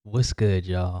What's good,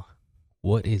 y'all?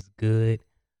 What is good?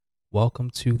 Welcome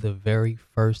to the very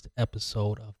first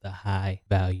episode of the High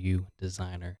Value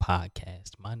Designer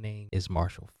Podcast. My name is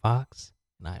Marshall Fox,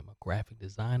 and I am a graphic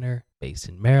designer based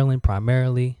in Maryland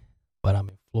primarily, but I'm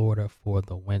in Florida for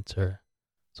the winter.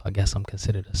 So I guess I'm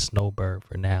considered a snowbird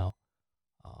for now.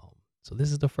 So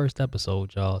this is the first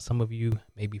episode, y'all. Some of you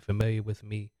may be familiar with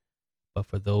me, but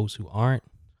for those who aren't,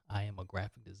 I am a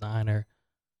graphic designer.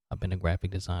 I've been a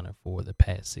graphic designer for the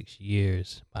past 6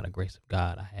 years. By the grace of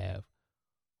God, I have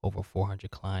over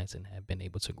 400 clients and have been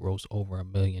able to gross over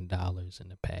 $1 million in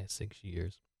the past 6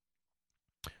 years.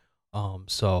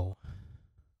 So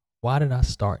why did I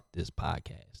start this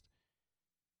podcast?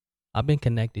 I've been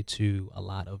connected to a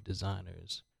lot of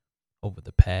designers over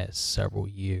the past several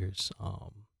years.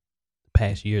 The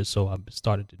past year or so, I've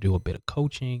started to do a bit of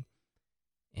coaching,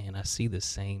 and I see the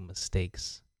same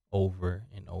mistakes over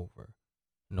and over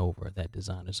and over that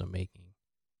designers are making.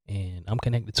 And I'm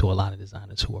connected to a lot of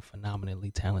designers who are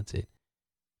phenomenally talented.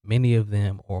 Many of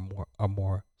them are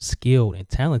more skilled and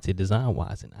talented design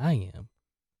wise than I am,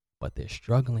 but they're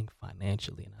struggling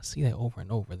financially. And I see that over and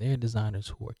over. There are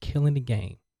designers who are killing the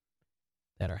game,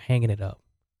 that are hanging it up.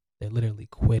 They're literally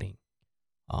quitting.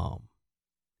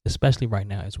 Especially right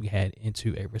now as we head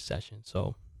into a recession.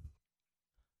 So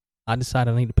I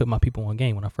decided I need to put my people on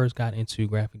game. When I first got into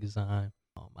graphic design,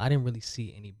 I didn't really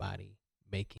see anybody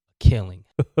making a killing.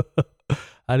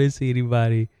 I didn't see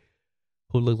anybody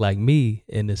who looked like me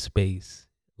in this space,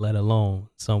 let alone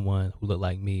someone who looked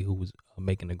like me who was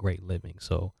making a great living.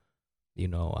 So,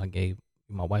 I gave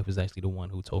my wife was actually the one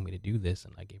who told me to do this,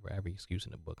 and I gave her every excuse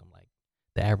in the book. I'm like,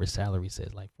 the average salary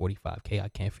says like 45K. I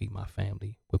can't feed my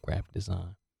family with graphic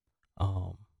design.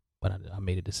 But I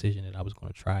made a decision that I was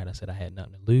going to try it. I said I had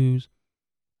nothing to lose.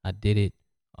 I did it.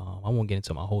 I won't get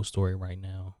into my whole story right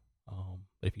now.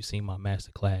 But if you've seen my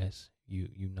masterclass,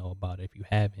 you know about it. If you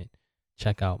haven't,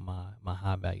 check out my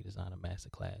high value designer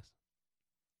masterclass,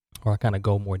 or I kind of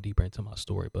go more deeper into my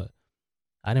story. But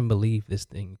I didn't believe this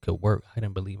thing could work. I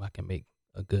didn't believe I could make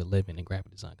a good living in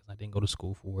graphic design because I didn't go to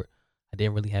school for it. I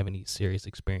didn't really have any serious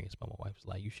experience. But my wife was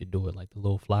like, "You should do it. Like the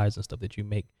little flyers and stuff that you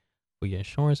make for your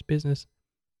insurance business,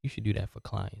 you should do that for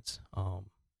clients."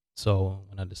 So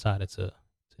when I decided to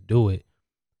do it,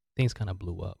 things kind of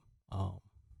blew up.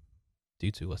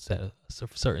 Due to a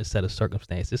certain set of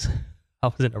circumstances. I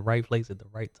was in the right place at the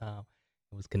right time.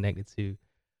 I was connected to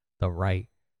the right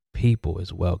people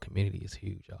as well. Community is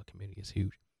huge, y'all. Community is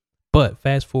huge. But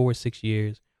fast forward 6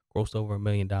 years, grossed over $1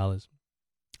 million. On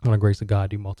the grace of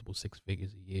God, do multiple six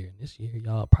figures a year. And this year,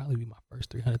 y'all, probably be my first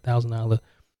 $300,000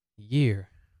 year,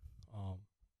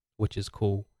 which is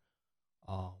cool.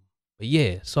 But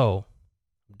yeah, so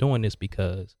I'm doing this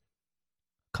because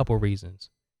a couple reasons.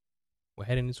 We're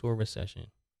heading into a recession,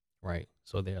 right?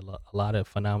 So there are a lot of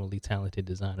phenomenally talented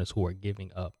designers who are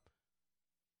giving up.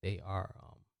 They are,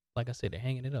 like I said, they're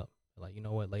hanging it up. They're like, you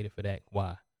know what, later for that.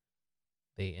 Why?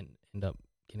 They end up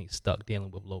getting stuck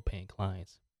dealing with low paying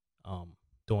clients,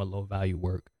 doing low value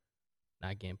work,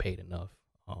 not getting paid enough.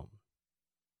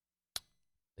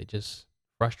 They just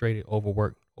frustrated,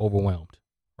 overworked, overwhelmed,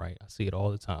 right? I see it all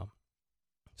the time.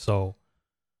 So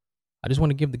I just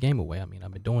want to give the game away. I mean,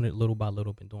 I've been doing it little by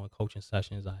little, been doing coaching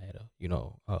sessions. I had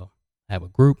have a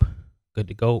group, Good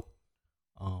to Go,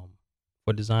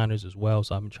 for designers as well.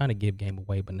 So I've been trying to give game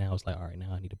away, but now it's like, all right,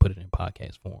 now I need to put it in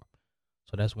podcast form.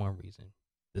 So that's one reason.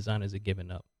 Designers are giving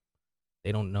up.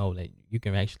 They don't know that you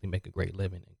can actually make a great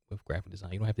living with graphic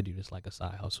design. You don't have to do this like a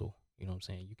side hustle. You know what I'm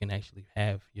saying? You can actually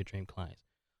have your dream clients.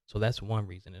 So that's one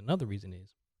reason. Another reason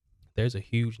is there's a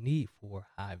huge need for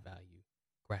high value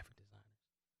graphic designers.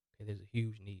 Okay, there's a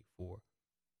huge need for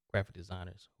graphic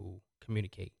designers who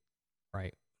communicate,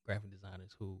 right? Graphic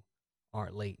designers who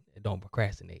aren't late and don't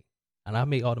procrastinate. And I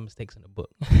made all the mistakes in the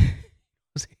book.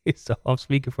 So I'm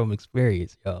speaking from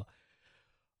experience, y'all.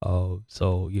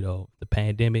 So, the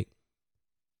pandemic,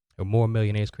 there are more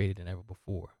millionaires created than ever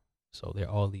before. So there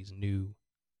are all these new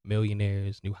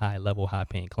millionaires, new high level, high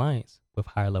paying clients with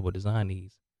higher level design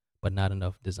needs, but not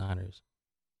enough designers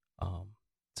um,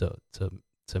 to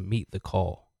to meet the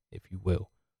call, if you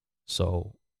will.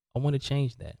 So I want to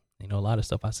change that. A lot of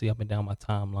stuff I see up and down my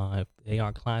timeline, if they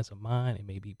aren't clients of mine, it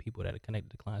may be people that are connected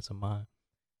to clients of mine.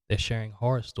 They're sharing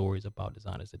horror stories about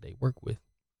designers that they work with,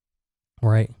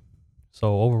 right?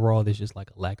 So overall, there's just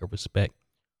like a lack of respect.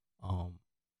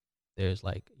 There's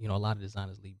like, a lot of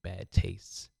designers leave bad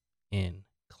tastes in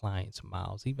clients'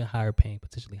 mouths, even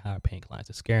potentially higher paying clients.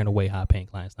 They're scaring away high paying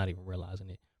clients, not even realizing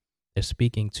it. They're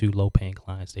speaking to low paying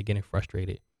clients. They're getting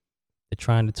frustrated. They're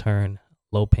trying to turn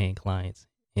low paying clients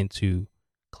into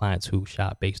clients who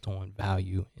shop based on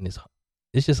value, and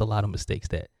it's just a lot of mistakes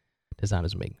that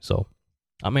designers make. So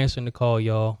I'm answering the call,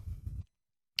 y'all.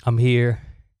 I'm here,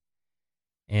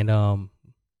 and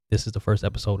this is the first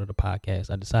episode of the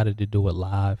podcast. I decided to do it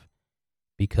live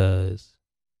because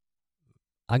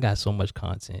I got so much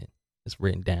content. It's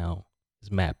written down, it's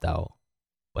mapped out,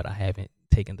 but I haven't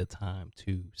taken the time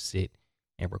to sit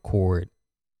and record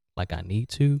like I need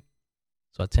to.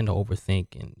 So I tend to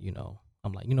overthink, and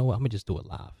I'm like, you know what? I'm gonna just do it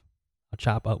live. I'll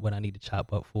chop up what I need to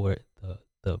chop up for it,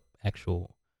 the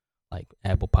actual like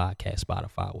Apple Podcast,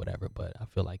 Spotify, whatever. But I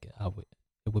feel like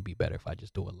it would be better if I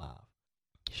just do it live.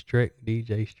 Strick,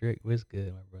 DJ Strick, what's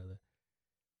good, my brother?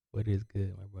 What is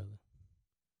good, my brother?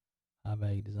 High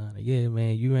Value Designer. Yeah,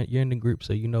 man, you're in the group,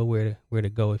 so you know where to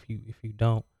go. If you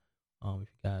don't, if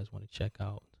you guys want to check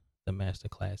out the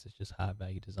masterclass, it's just High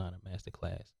Value Designer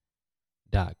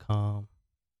Masterclass.com.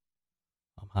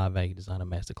 High Value Designer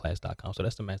Masterclass.com. So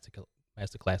that's the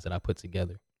masterclass that I put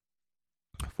together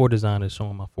for designers,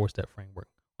 showing my 4-step framework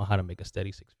on how to make a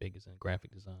steady 6 figures in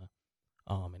graphic design.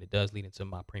 And it does lead into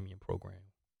my premium program,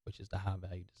 which is the High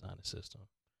Value Designer System.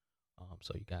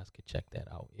 So you guys could check that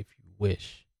out if you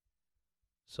wish.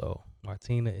 So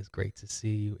Martina, it's great to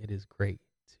see you. It is great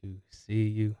to see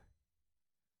you.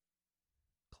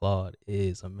 Claude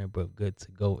is a member of Good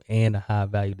to Go and a High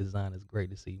Value Designer. It's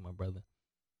great to see you, my brother.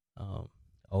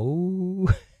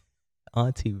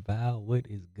 Auntie Val, what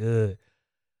is good?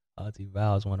 Auntie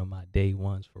Val is one of my day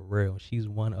ones for real. She's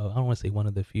one of, I don't want to say one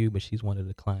of the few, but she's one of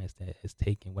the clients that has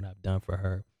taken what I've done for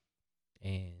her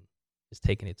and is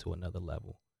taking it to another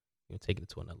level. Taking it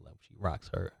to another level. She rocks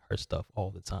her stuff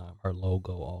all the time, her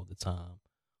logo all the time.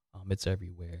 It's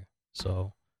everywhere.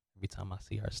 So every time I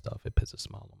see her stuff, it puts a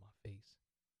smile on my face.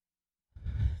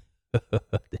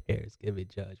 The hair is giving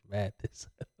Judge Mathis.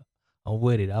 I'm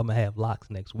with it. I'm gonna have locks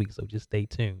next week, so just stay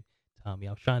tuned, Tommy.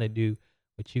 I was trying to do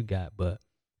what you got, but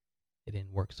it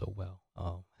didn't work so well.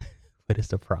 But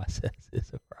it's a process.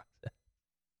 It's a process.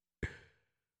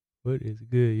 What is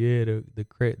good? Yeah, the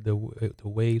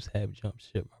waves have jumped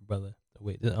ship, my brother.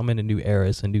 I'm in a new era.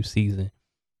 It's a new season.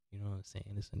 You know what I'm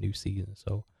saying? It's a new season.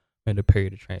 So I'm in a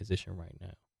period of transition right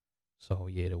now. So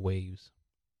yeah, the waves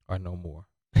are no more.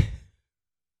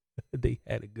 They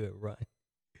had a good run.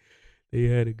 So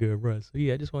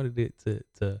yeah, I just wanted to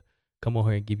come on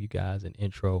here and give you guys an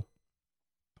intro.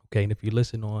 Okay, and if you're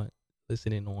listening on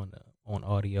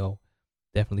audio,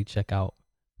 definitely check out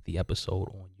the episode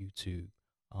on YouTube.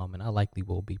 And I likely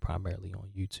will be primarily on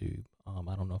YouTube.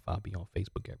 I don't know if I'll be on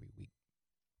Facebook every week,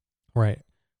 right?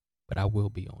 But I will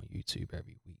be on YouTube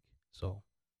every week. So,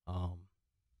 so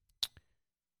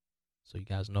you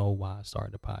guys know why I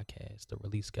started the podcast, the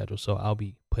release schedule. So I'll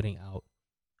be putting out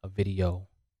a video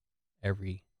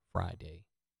every Friday,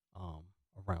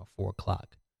 around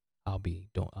 4:00. I'll be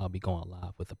going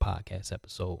live with a podcast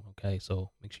episode. Okay,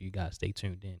 so make sure you guys stay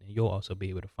tuned in, and you'll also be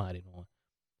able to find it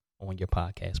on your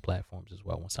podcast platforms as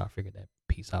well once I figure that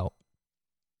piece out.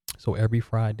 So every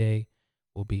Friday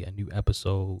will be a new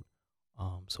episode.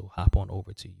 So hop on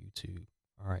over to YouTube.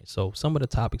 All right. So some of the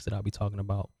topics that I'll be talking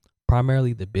about,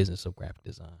 primarily the business of graphic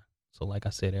design. So like I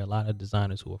said, there are a lot of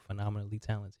designers who are phenomenally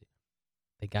talented.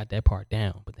 They got that part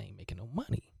down, but they ain't making no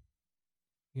money.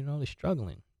 They're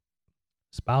struggling.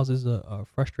 Spouses are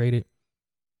frustrated.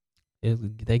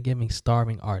 They're giving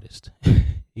starving artists,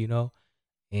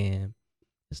 and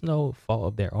it's no fault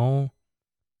of their own.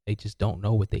 They just don't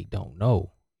know what they don't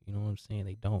know. You know what I'm saying?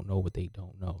 They don't know what they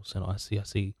don't know. So I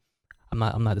see. I'm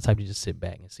not the type to just sit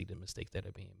back and see the mistakes that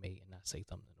are being made and not say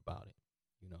something about it.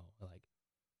 Like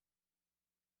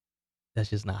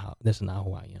that's not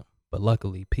who I am. But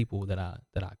luckily, people that I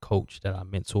coach, that I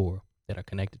mentor, that are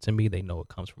connected to me, they know it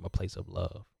comes from a place of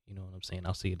love. You know what I'm saying?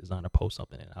 I'll see a designer post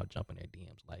something and I'll jump in their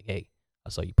DMs like, "Hey, I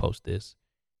saw you post this,"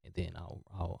 and then I'll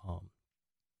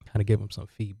kind of give them some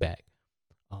feedback.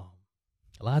 A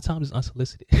lot of times it's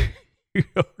unsolicited. You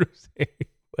know what I'm saying?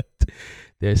 But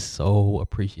they're so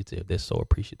appreciative.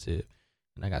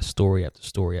 And I got story after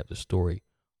story after story.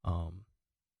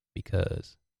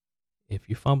 Because if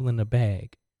you're fumbling the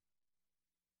bag,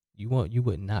 you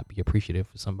would not be appreciative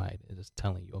for somebody that's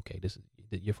telling you, okay,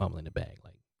 you're fumbling the bag.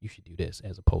 Like you should do this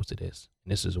as opposed to this,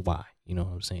 and this is why. You know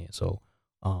what I'm saying? So,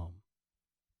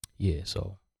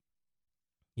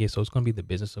 so it's gonna be the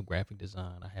business of graphic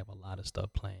design. I have a lot of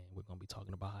stuff planned. We're gonna be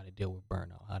talking about how to deal with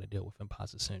burnout, how to deal with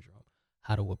imposter syndrome,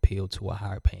 how to appeal to a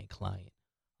higher paying client.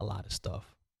 A lot of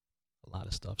stuff.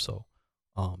 So,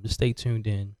 just stay tuned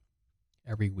in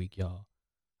every week, y'all.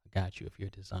 I got you. If you're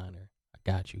a designer, I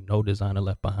got you. No designer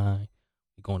left behind.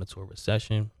 We're going into a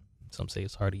recession. Some say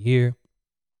it's hard to hear,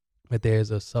 but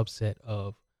there's a subset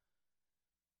of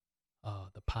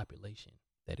the population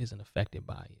that isn't affected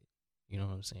by it. You know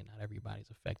what I'm saying? Not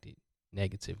everybody's affected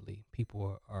negatively.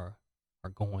 People are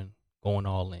going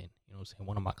all in. You know what I'm saying?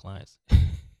 One of my clients,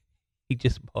 he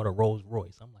just bought a Rolls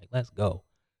Royce. I'm like, let's go.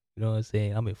 You know what I'm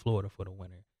saying? I'm in Florida for the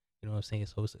winter. You know what I'm saying?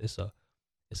 So it's a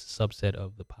subset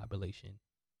of the population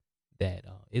that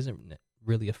isn't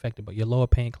really affected. But your lower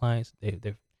paying clients,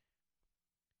 they're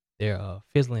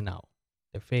fizzling out.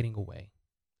 They're fading away.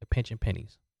 They're pinching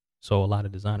pennies. So a lot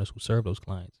of designers who serve those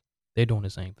clients, they're doing the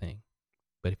same thing.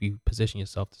 But if you position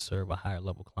yourself to serve a higher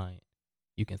level client,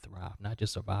 you can thrive. Not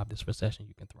just survive this recession,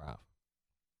 you can thrive.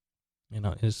 And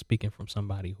it's speaking from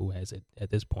somebody who has, at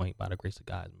this point, by the grace of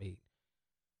God, made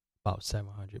about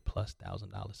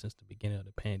 $700,000+ since the beginning of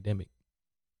the pandemic,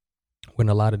 when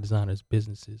a lot of designers'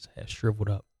 businesses have shriveled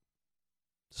up.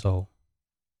 So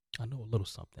I know a little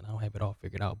something. I don't have it all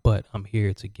figured out, but I'm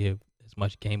here to give as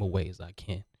much game away as I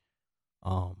can.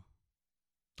 No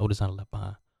designer left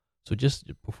behind. So just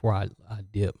before I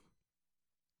dip,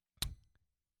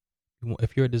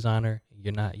 if you're a designer and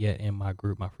you're not yet in my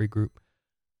group, my free group,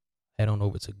 head on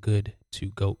over to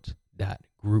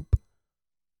good2goat.group.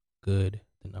 Good,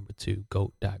 the number 2,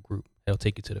 goat.group. That'll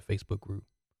take you to the Facebook group.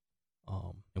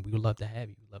 And we would love to have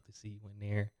you. We'd love to see you in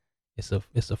there. It's a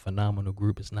phenomenal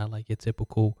group. It's not like your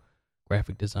typical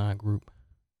graphic design group.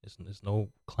 There's no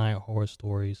client horror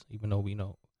stories, even though we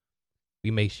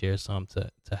may share some to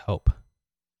help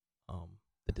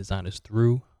the designers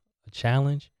through a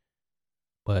challenge.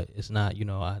 But it's not,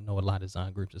 I know a lot of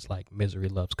design groups, it's like misery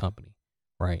loves company,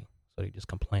 right? So they just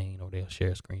complain, or they'll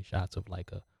share screenshots of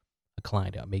like a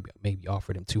client that maybe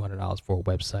offered them $200 for a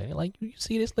website. They're like, you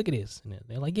see this? Look at this. And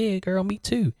they're like, yeah, girl, me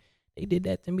too. They did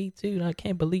that to me too. And I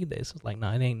can't believe this. It's like,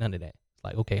 nah, it ain't none of that. It's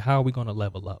like, okay, how are we going to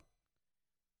level up?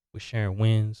 We're sharing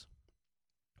wins.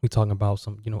 We're talking about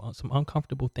some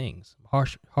uncomfortable things, some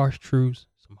harsh truths,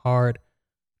 some hard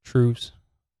truths,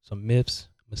 some myths,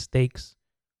 mistakes.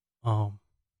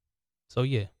 So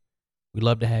yeah, we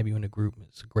love to have you in the group.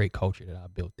 It's a great culture that I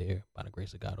built there by the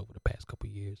grace of God over the past couple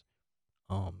of years.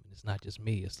 It's not just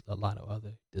me; it's a lot of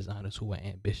other designers who are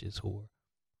ambitious, who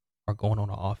are going on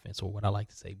the offense, or what I like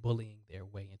to say, bullying their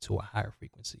way into a higher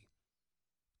frequency.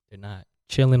 They're not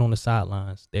chilling on the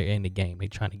sidelines; they're in the game. They're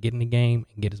trying to get in the game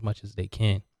and get as much as they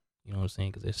can. You know what I'm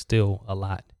saying? Because there's still a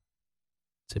lot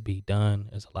to be done.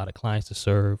 There's a lot of clients to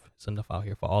serve. It's enough out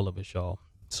here for all of us, y'all.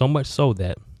 So much so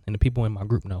that, and the people in my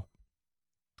group know,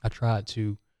 I tried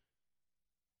to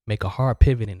make a hard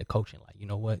pivot into coaching. Like, you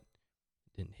know what?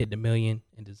 Didn't hit the million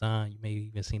in design. You may have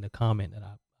even seen a comment that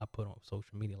I put on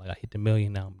social media. Like, I hit the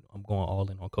million, now I'm going all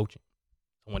in on coaching.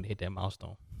 I wanted to hit that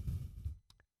milestone.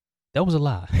 That was a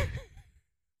lie.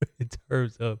 In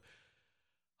terms of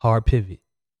hard pivot,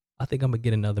 I think I'm gonna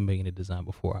get another million in design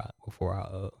before I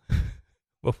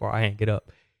hang it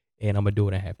up, and I'm gonna do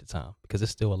it in half the time, because there's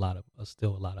still a lot of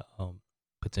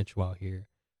potential out here.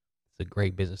 It's a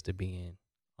great business to be in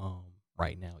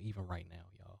right now,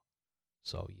 y'all.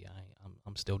 So yeah,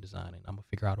 I'm still designing. I'm gonna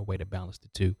figure out a way to balance the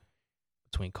two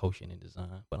between coaching and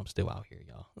design, but I'm still out here,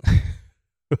 y'all.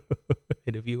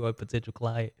 And if you are a potential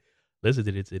client, listen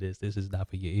to this. This is not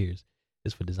for your ears.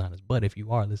 It's for designers. But if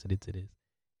you are listening to this,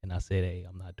 and I said, hey,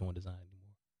 I'm not doing design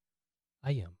anymore,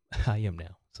 I am. I am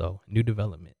now. So new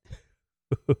development.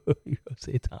 You know what I'm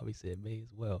saying? Tommy said, may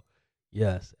as well.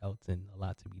 Yes, Elton, a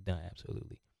lot to be done.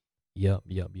 Absolutely. Yup.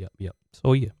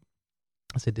 So yeah,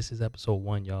 I said this is episode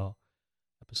 1, y'all.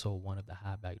 Episode 1 of the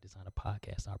High Value Designer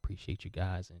Podcast. I appreciate you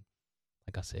guys, and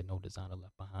like I said, no designer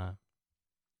left behind.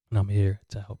 And I'm here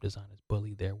to help designers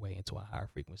bully their way into a higher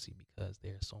frequency, because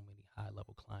there are so many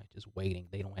high-level clients just waiting.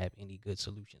 They don't have any good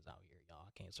solutions out here, y'all.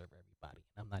 I can't serve everybody.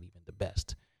 I'm not even the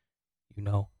best, you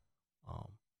know.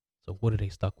 So what are they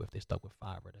stuck with? They're stuck with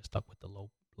Fiverr. They're stuck with the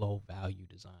low value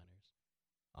designers,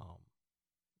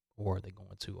 or they're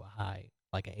going to a high,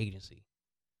 like an agency.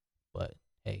 But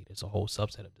hey, there's a whole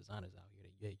subset of designers out here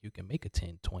that, yeah, you can make a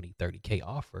 10, 20, 30K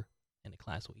offer, and the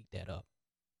clients will eat that up.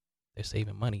 They're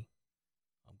saving money.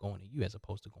 I'm going to you, as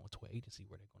opposed to going to an agency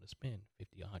where they're going to spend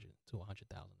 $50, $100 to $100,000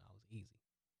 easy.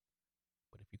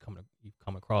 But if you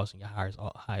come across and your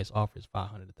highest offer is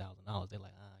 $500,000, they're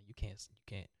like, you can't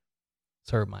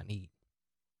serve my need.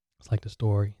 It's like the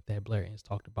story that Blair Enns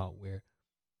talked about, where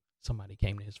somebody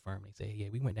came to his firm and they said, yeah,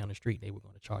 we went down the street. They were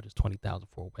going to charge us $20,000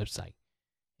 for a website.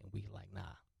 And we like, nah,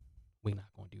 we're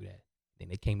not going to do that. Then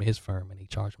they came to his firm and they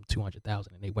charged him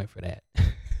 $200,000, and they went for that.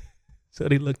 So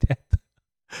they looked at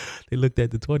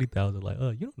the $20,000 like,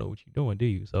 you don't know what you're doing, do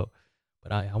you? So,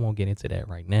 but I won't get into that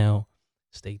right now.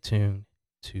 Stay tuned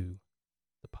to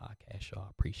the podcast, y'all.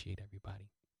 Appreciate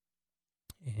everybody.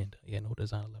 And yeah, no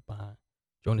designer left behind.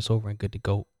 Join us over in Good to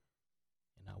Go,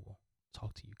 and I will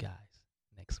talk to you guys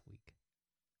next week.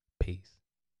 Peace.